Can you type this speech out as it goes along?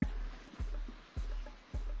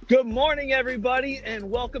Good morning, everybody,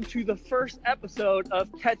 and welcome to the first episode of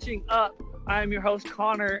Catching Up. I'm your host,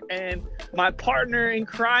 Connor, and my partner in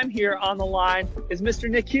crime here on the line is Mr.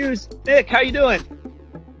 Nick Hughes. Nick, how you doing?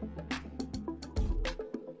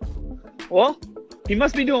 Well, he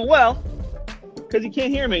must be doing well, because he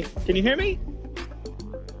can't hear me. Can you hear me?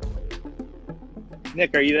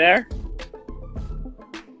 Nick, are you there?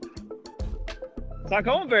 It's not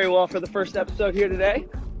going very well for the first episode here today.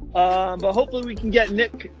 But hopefully we can get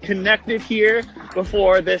Nick connected here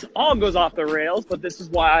before this all goes off the rails. But this is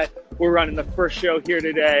why we're running the first show here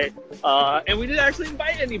today. And we didn't actually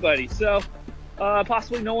invite anybody. So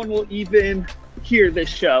possibly no one will even hear this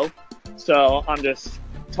show. So I'm just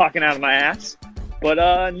talking out of my ass.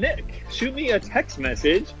 But Nick, shoot me a text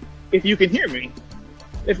message if you can hear me.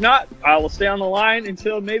 If not, I will stay on the line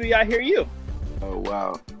until maybe I hear you. Oh,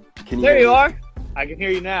 wow. Can There hear you me? are. I can hear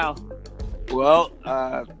you now. Well,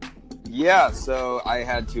 yeah, so I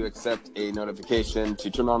had to accept a notification to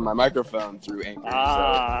turn on my microphone through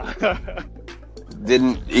Anchor. So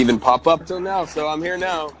didn't even pop up till now, so I'm here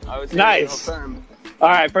now. I was here Nice. the whole time. All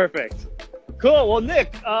right, perfect. Cool. Well,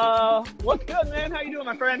 Nick, what's good, man? How you doing,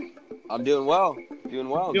 my friend? I'm doing well. Doing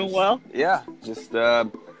well? Yeah,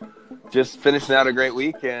 just finishing out a great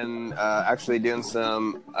week and actually doing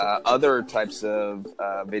some other types of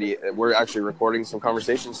video. We're actually recording some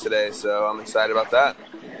conversations today, so I'm excited about that.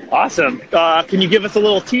 Awesome. Can you give us a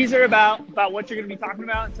little teaser about what you're going to be talking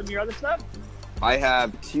about and some of your other stuff? I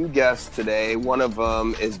have two guests today. One of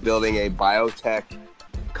them is building a biotech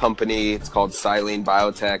company. It's called Silene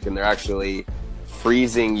Biotech, and they're actually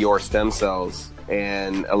freezing your stem cells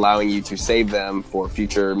and allowing you to save them for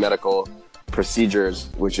future medical procedures,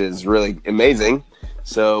 which is really amazing.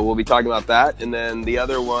 So we'll be talking about that. And then the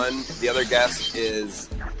other guest is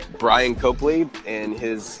Brian Copley, and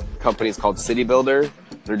his company is called City Builder.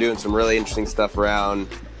 They're doing some really interesting stuff around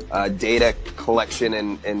data collection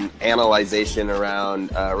and analyzation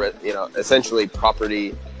around, essentially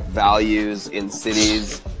property values in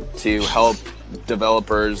cities to help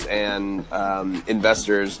developers and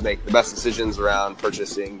investors make the best decisions around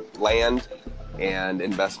purchasing land and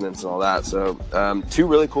investments and all that. So two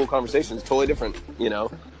really cool conversations, totally different,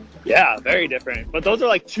 Yeah, very different. But those are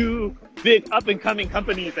like two big up-and-coming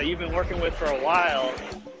companies that you've been working with for a while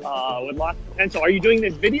with lots of potential. Are you doing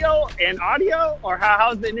this video and audio, or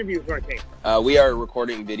how's the interviews working? We are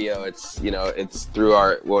recording video. It's through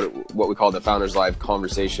our what we call the Founders Live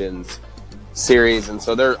Conversations series, and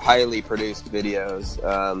so they're highly produced videos.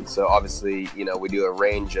 So obviously, we do a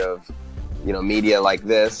range of media like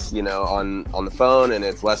this, on the phone, and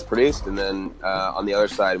it's less produced. And then on the other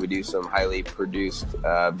side, we do some highly produced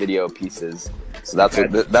video pieces. So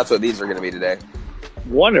that's what these are going to be today.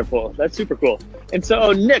 Wonderful. That's super cool. And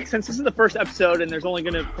so, Nick, since this is the first episode and there's only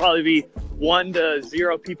going to probably be 1 to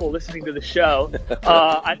 0 people listening to the show,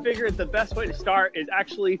 I figured the best way to start is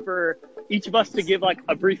actually for each of us to give like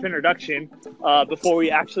a brief introduction before we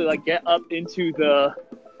actually get up into the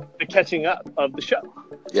catching up of the show.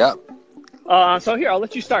 Yeah. So here, I'll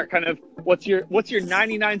let you start. Kind of, what's your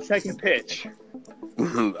 99-second pitch?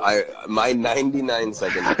 My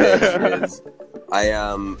 99-second pitch is I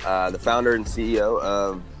am the founder and CEO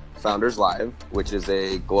of Founders Live, which is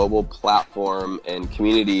a global platform and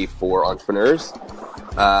community for entrepreneurs.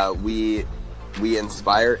 We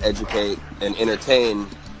inspire, educate, and entertain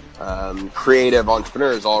creative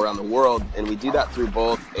entrepreneurs all around the world, and we do that through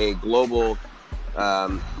both a global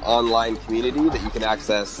online community that you can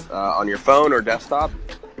access on your phone or desktop,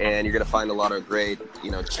 and you're going to find a lot of great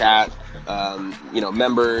chat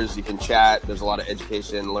members. You can chat. There's a lot of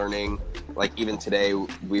education, learning. Like even today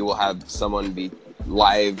we will have someone be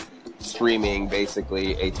live streaming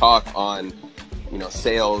basically a talk on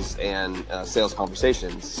sales and sales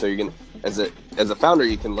conversations. So you're going to, as a founder,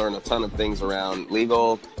 you can learn a ton of things around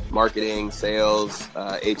legal, marketing, sales,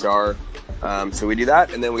 HR. So we do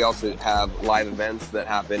that. And then we also have live events that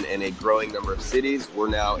happen in a growing number of cities. We're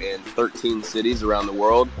now in 13 cities around the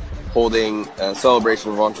world, holding a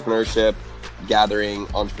celebration of entrepreneurship, gathering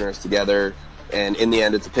entrepreneurs together. And in the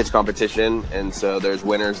end, it's a pitch competition. And so there's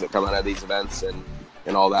winners that come out of these events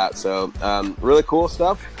and all that. So really cool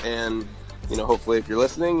stuff. And, hopefully if you're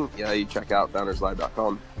listening, you check out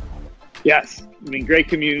founderslive.com. Yes. I mean, great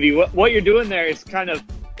community. What you're doing there is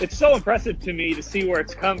it's so impressive to me to see where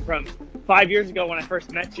it's come from 5 years ago when I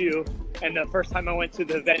first met you, and the first time I went to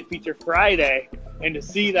the event Feature Friday, and to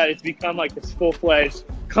see that it's become like this full-fledged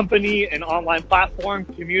company and online platform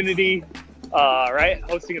community, right?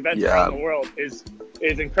 Hosting events around the world is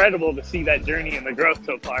incredible to see that journey and the growth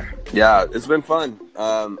so far. Yeah, it's been fun.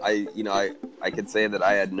 I could say that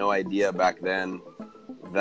I had no idea back then